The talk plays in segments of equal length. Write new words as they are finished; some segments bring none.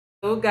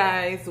Hello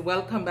guys,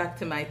 welcome back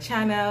to my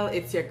channel.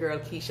 It's your girl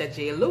Keisha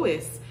J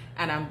Lewis,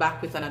 and I'm back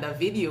with another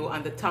video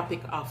on the topic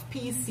of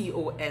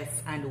PCOS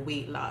and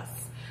weight loss.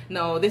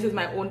 Now, this is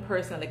my own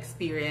personal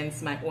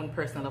experience, my own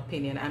personal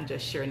opinion. I'm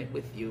just sharing it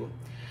with you.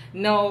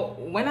 Now,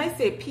 when I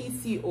say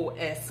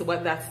PCOS,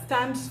 what that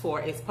stands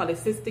for is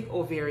Polycystic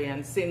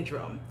Ovarian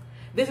Syndrome.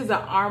 This is a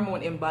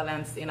hormone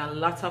imbalance in a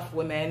lot of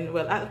women.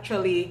 Well,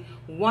 actually,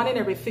 1 in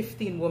every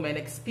 15 women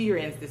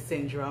experience this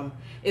syndrome.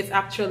 It's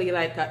actually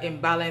like an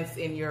imbalance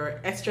in your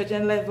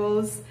estrogen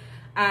levels.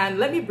 And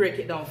let me break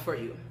it down for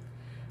you.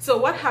 So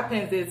what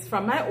happens is,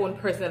 from my own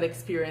personal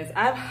experience,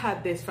 I've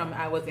had this from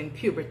I was in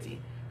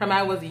puberty. From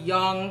I was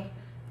young,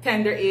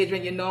 tender age,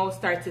 when you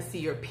start to see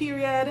your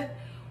period.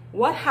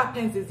 What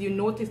happens is you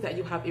notice that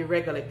you have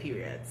irregular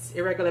periods.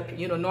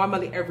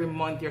 Normally every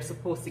month you're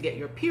supposed to get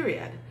your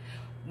period.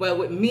 Well,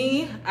 with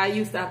me, I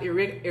used to have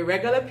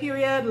irregular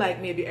period,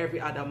 like maybe every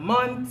other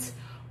month,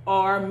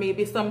 or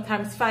maybe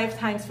sometimes 5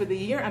 times for the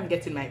year I'm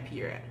getting my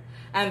period.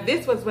 And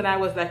this was when I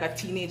was like a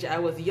teenager. I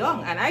was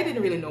young and I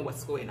didn't really know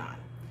what's going on.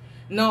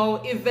 Now,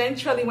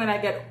 eventually when I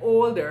get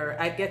older,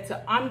 I get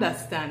to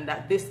understand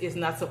that this is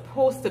not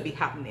supposed to be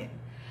happening.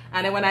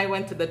 And then when I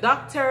went to the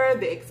doctor,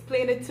 they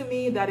explained it to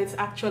me that it's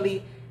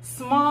actually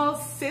small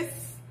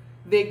cysts.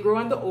 They grow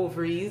on the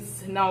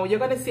ovaries. Now, you're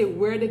going to say,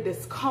 where did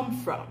this come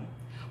from?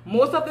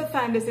 Most of the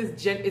time, this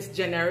is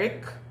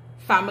generic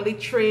family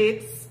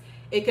traits.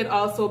 It could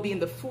also be in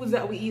the foods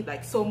that we eat,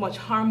 like so much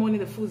hormone in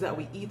the foods that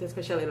we eat,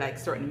 especially like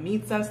certain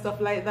meats and stuff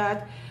like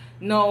that.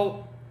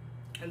 Now,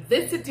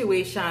 this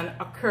situation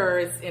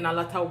occurs in a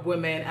lot of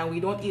women and we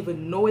don't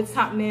even know it's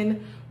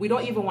happening. We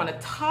don't even want to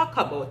talk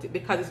about it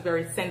because it's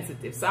very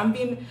sensitive. So I'm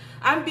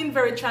being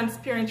very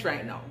transparent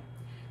right now.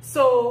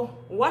 So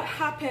what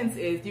happens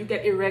is you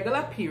get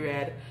irregular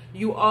period.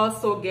 You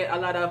also get a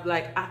lot of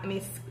like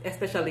acne,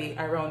 especially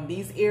around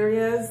these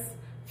areas.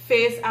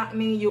 Face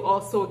acne. You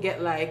also get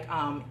like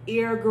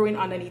hair growing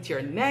underneath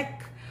your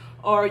neck,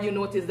 or you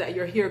notice that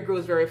your hair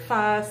grows very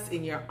fast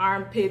in your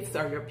armpits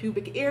or your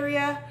pubic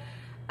area.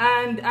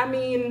 And I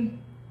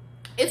mean,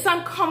 it's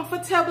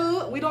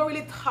uncomfortable. We don't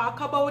really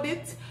talk about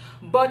it,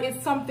 but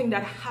it's something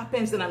that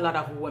happens in a lot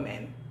of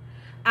women.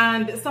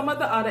 And some of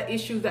the other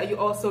issues that you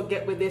also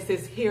get with this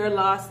is hair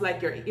loss,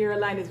 like your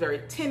hairline is very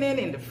thinning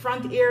in the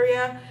front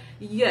area.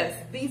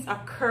 Yes, these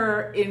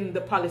occur in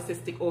the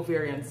polycystic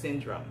ovarian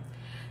syndrome.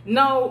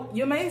 Now,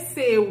 you may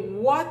say,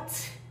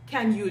 what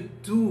can you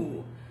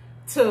do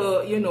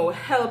to,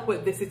 help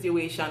with this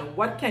situation?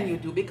 What can you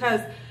do?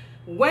 Because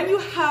when you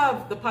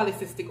have the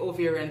polycystic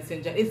ovarian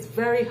syndrome, it's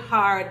very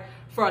hard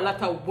for a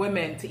lot of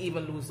women to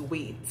even lose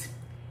weight.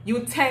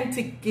 You tend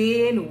to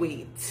gain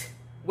weight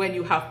when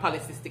you have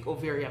polycystic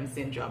ovarian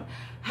syndrome.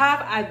 Have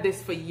had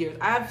this for years.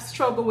 I've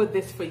struggled with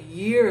this for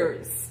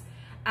years.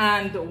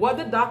 And what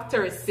the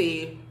doctors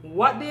say,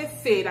 what they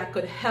say that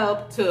could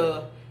help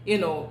to,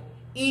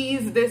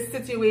 ease this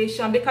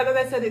situation, because as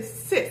I said, it's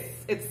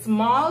cysts. It's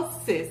small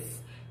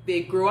cysts.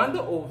 They grow on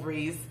the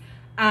ovaries.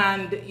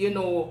 And,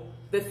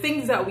 the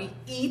things that we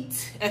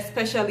eat,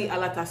 especially a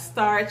lot of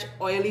starch,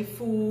 oily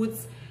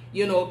foods,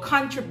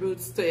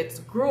 contributes to its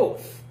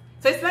growth.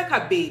 So it's like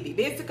a baby.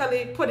 Basically,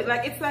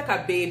 it's like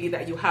a baby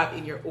that you have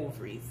in your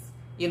ovaries,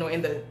 in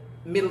the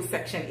middle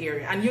section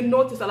area. And you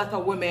notice a lot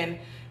of women,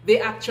 they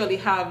actually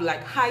have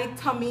like high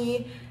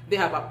tummy. They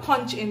have a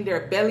punch in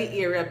their belly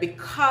area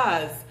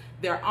because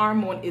their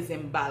hormone is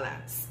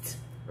imbalanced,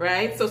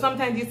 right? So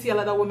sometimes you see a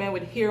lot of women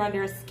with hair on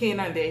their skin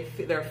and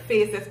their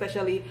face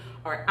especially,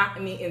 or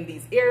acne in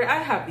these areas. I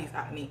have these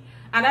acne.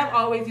 And I've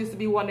always used to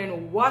be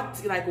wondering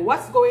what's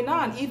going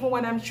on, even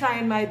when I'm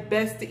trying my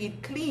best to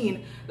eat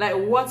clean, like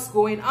what's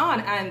going on.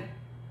 And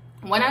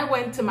when I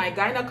went to my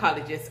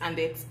gynecologist and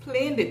they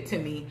explained it to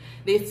me,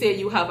 they say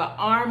you have a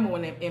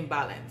hormone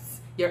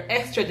imbalance. Your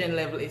estrogen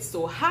level is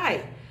so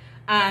high.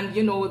 And,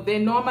 they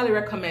normally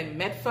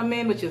recommend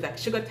metformin, which is like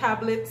sugar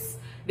tablets.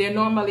 They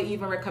normally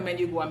even recommend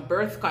you go on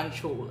birth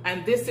control.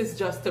 And this is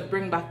just to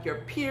bring back your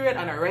period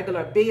on a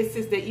regular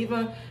basis. They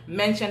even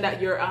mention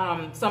that you're,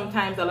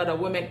 sometimes a lot of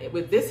women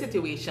with this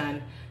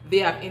situation, they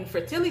have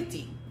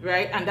infertility,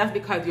 right? And that's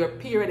because your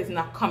period is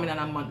not coming on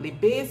a monthly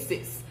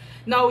basis.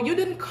 Now, you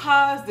didn't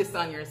cause this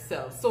on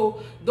yourself.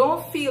 So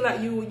don't feel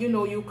that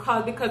you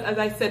caused, because as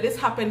I said, this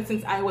happened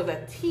since I was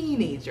a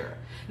teenager.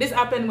 This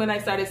happened when I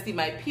started to see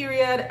my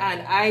period,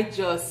 and I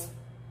just,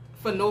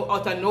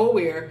 out of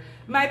nowhere,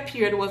 my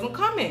period wasn't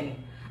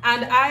coming.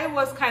 And I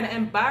was kind of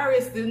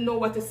embarrassed, didn't know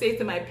what to say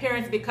to my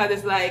parents, because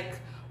it's like,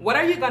 what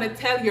are you going to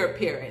tell your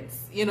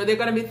parents? They're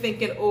going to be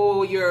thinking,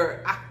 oh,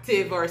 you're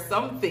active or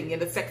something in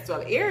the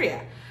sexual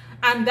area.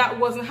 And that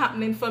wasn't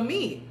happening for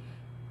me.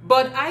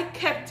 But I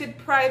kept it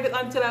private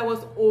until I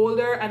was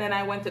older, and then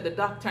I went to the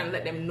doctor and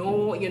let them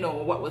know,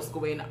 what was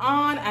going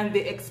on. And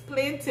they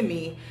explained to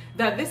me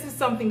that this is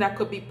something that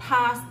could be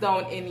passed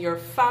down in your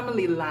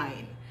family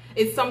line.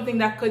 It's something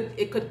that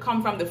could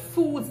come from the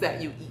foods that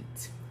you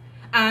eat.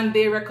 And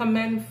they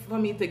recommend for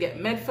me to get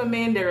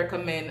metformin. They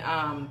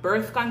recommend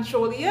birth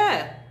control.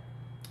 Yeah.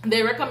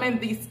 they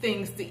recommend these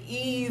things to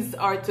ease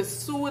or to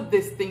soothe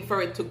this thing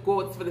for it to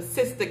go, for the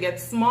cyst to get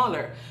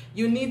smaller.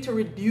 You need to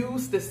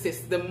reduce the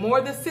cyst. The more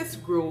the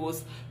cyst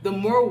grows, the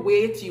more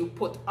weight you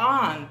put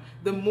on,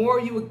 the more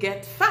you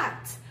get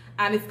fat.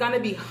 And it's going to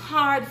be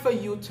hard for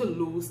you to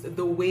lose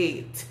the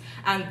weight.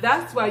 And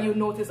that's why you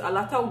notice a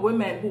lot of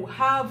women who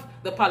have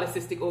the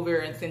polycystic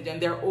ovarian syndrome,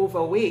 they're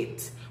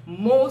overweight.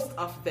 Most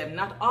of them,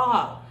 not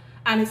all.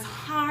 And it's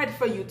hard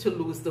for you to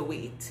lose the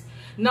weight.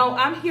 Now,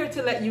 I'm here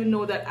to let you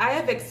know that I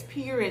have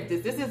experienced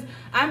this.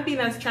 I'm being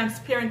as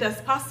transparent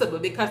as possible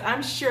because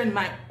I'm sharing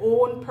my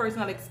own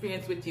personal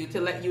experience with you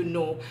to let you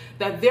know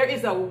that there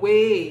is a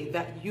way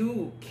that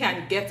you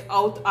can get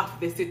out of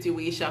this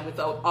situation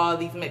without all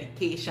these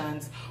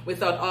medications,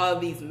 without all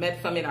these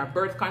metformin or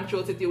birth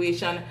control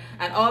situation,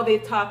 and all they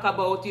talk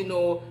about, you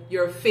know,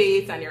 your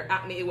face and your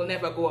acne, it will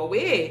never go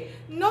away.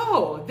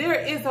 No, there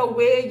is a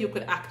way you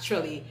could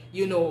actually,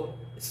 you know,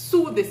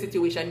 soothe the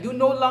situation. You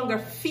no longer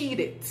feed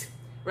it.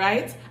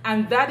 Right?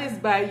 And that is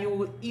by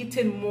you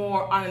eating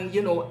more on,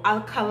 you know,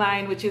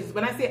 alkaline, which is,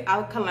 when I say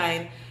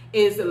alkaline,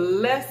 is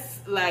less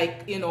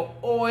like, you know,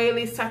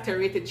 oily,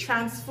 saturated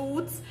trans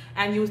foods,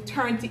 and you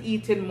turn to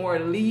eating more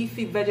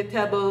leafy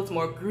vegetables,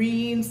 more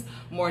greens,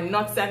 more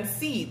nuts and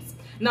seeds.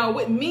 Now,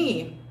 with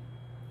me,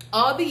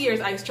 all the years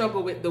I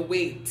struggled with the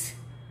weight,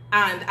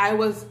 and I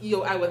was, you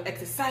know, I was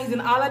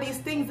exercising, all of these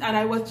things, and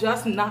I was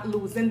just not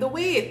losing the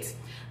weight.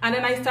 And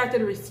then I started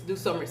to do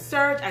some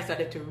research, I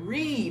started to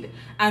read,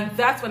 and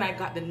that's when I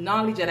got the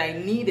knowledge that I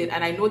needed.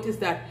 And I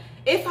noticed that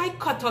if I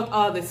cut out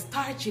all the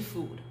starchy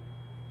food,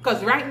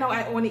 because right now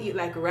I only eat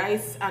like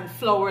rice and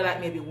flour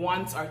like maybe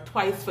once or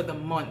twice for the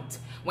month.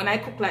 When I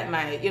cook like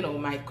my, you know,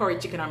 my curry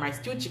chicken or my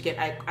stew chicken,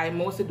 I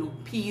mostly do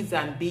peas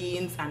and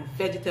beans and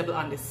vegetable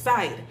on the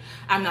side.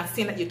 I'm not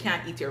saying that you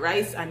can't eat your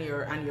rice and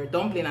your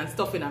dumpling and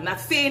stuffing. I'm not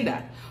saying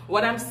that.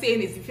 What I'm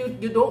saying is if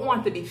you don't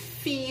want to be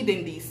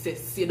feeding these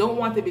cysts, you don't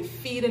want to be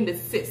feeding the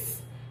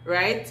cysts,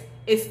 right?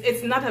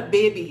 It's not a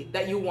baby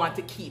that you want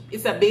to keep.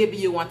 It's a baby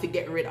you want to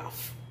get rid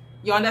of.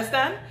 You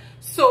understand?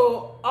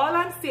 So all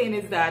I'm saying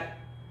is that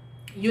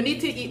you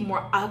need to eat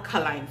more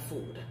alkaline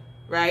food,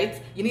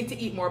 right? You need to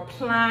eat more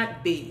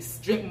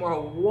plant-based, drink more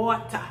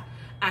water,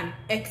 and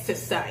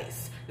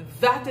exercise.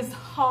 That is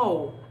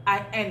how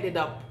I ended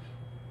up,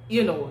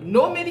 you know,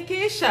 no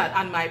medication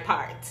on my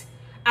part.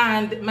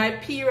 And my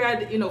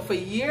period, you know, for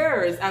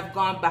years, I've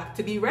gone back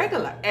to be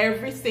regular.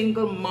 Every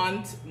single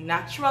month,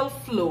 natural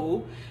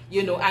flow,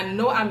 you know, and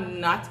no, I'm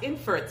not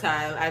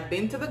infertile. I've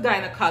been to the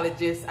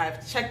gynecologist.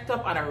 I've checked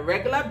up on a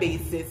regular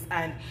basis,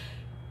 and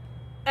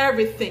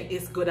everything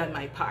is good on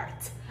my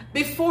part.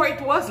 Before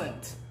it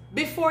wasn't.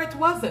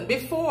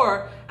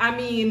 Before, I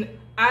mean,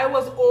 I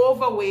was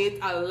overweight,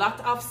 a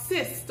lot of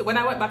cysts. When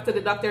I went back to the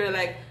doctor, they're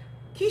like,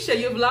 Keisha,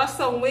 you've lost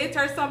some weight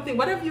or something.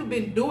 What have you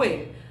been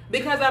doing?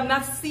 Because I'm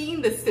not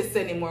seeing the cysts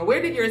anymore.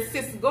 Where did your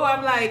cysts go?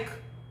 I'm like,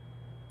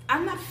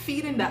 I'm not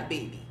feeding that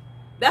baby.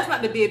 That's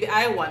not the baby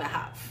I want to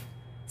have.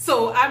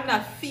 So I'm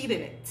not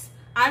feeding it.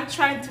 I'm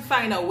trying to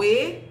find a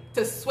way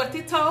to sweat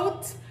it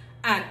out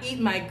and eat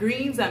my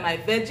greens and my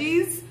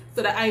veggies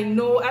so that I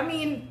know, I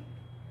mean,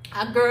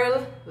 a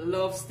girl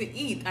loves to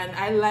eat and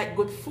I like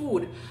good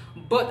food,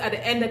 but at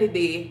the end of the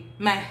day,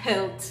 my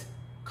health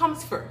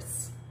comes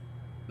first.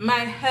 My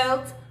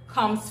health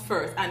comes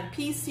first, and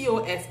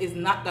PCOS is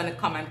not going to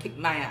come and kick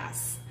my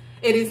ass.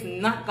 It is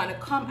not going to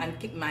come and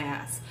kick my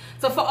ass.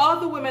 So for all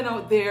the women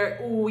out there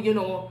who, you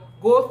know,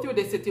 go through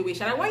this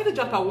situation, I want you to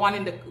drop a one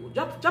in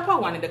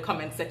the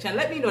comment section.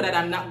 Let me know that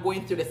I'm not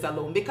going through this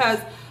alone, because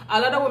a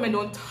lot of women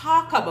don't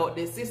talk about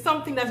this. It's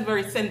something that's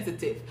very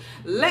sensitive.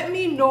 Let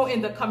me know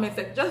in the comment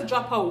section. Just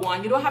drop a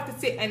one. You don't have to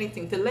say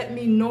anything to let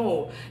me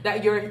know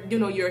that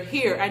you're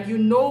here and you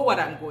know what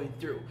I'm going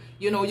through.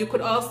 You know, you could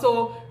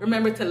also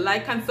remember to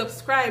like and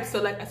subscribe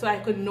so I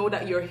could know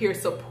that you're here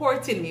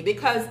supporting me,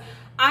 because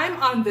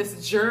I'm on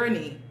this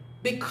journey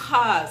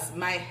because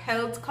my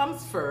health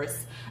comes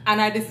first and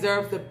I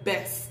deserve the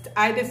best.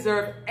 I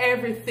deserve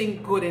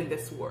everything good in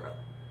this world.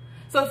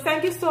 So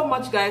thank you so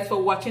much, guys,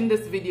 for watching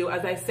this video.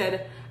 As I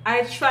said,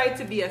 I try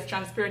to be as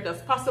transparent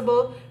as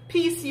possible.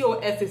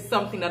 PCOS is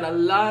something that a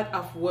lot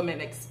of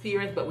women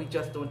experience, but we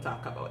just don't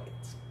talk about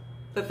it.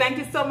 So thank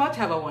you so much.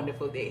 Have a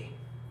wonderful day.